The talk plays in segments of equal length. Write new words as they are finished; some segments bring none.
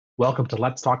Welcome to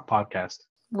Let's Talk Podcast.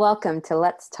 Welcome to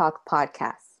Let's Talk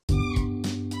Podcast.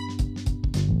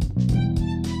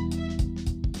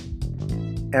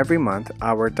 Every month,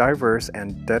 our diverse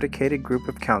and dedicated group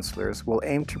of counselors will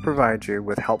aim to provide you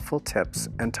with helpful tips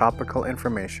and topical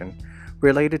information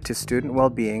related to student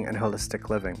well-being and holistic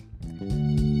living.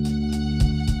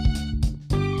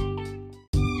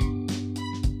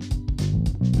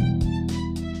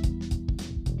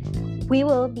 We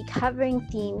will be covering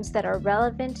themes that are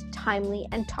relevant, timely,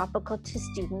 and topical to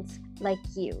students like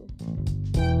you.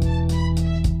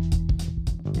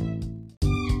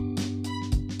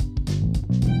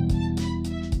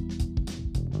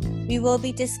 We will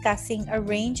be discussing a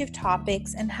range of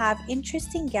topics and have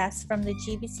interesting guests from the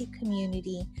GBC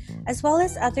community, as well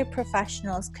as other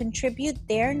professionals contribute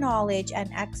their knowledge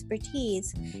and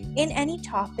expertise in any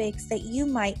topics that you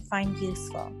might find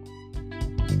useful.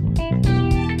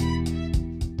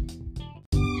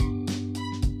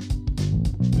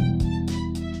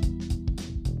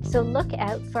 So look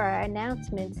out for our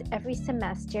announcements every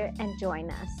semester and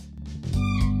join us.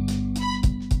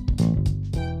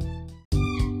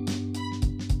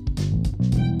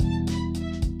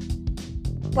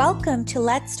 Welcome to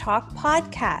Let's Talk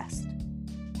Podcast.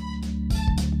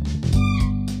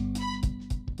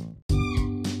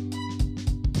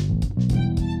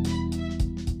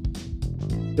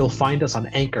 You'll find us on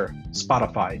Anchor,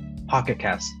 Spotify, Pocket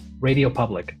Casts, Radio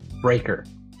Public, Breaker,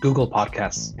 Google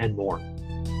Podcasts, and more.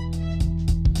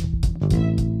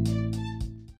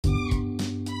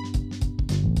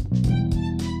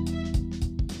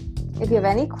 If you have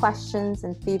any questions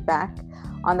and feedback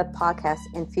on the podcast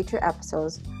in future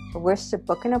episodes or wish to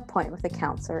book an appointment with a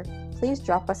counselor, please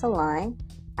drop us a line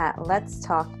at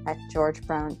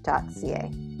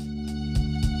letstalk@georgebrown.ca.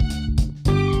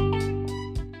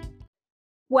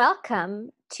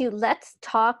 Welcome to Let's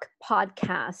Talk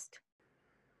Podcast.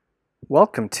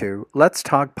 Welcome to Let's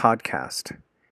Talk Podcast.